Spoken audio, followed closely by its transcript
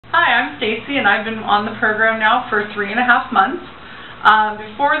Hi, I'm Stacy, and I've been on the program now for 3.5 months.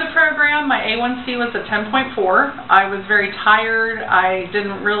 Before the program, my A1C was at 10.4. I was very tired. I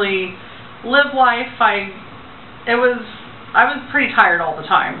didn't really live life. I was pretty tired all the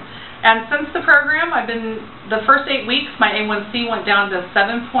time. And since the program, the first 8 weeks, my A1C went down to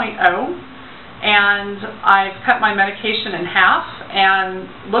 7.0, and I've cut my medication in half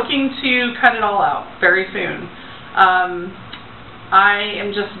and looking to cut it all out very soon. I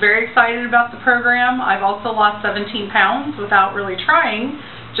am just very excited about the program. I've also lost 17 pounds without really trying,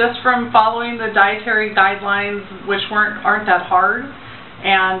 just from following the dietary guidelines, which aren't that hard.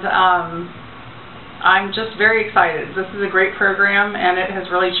 And I'm just very excited. This is a great program, and it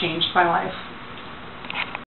has really changed my life.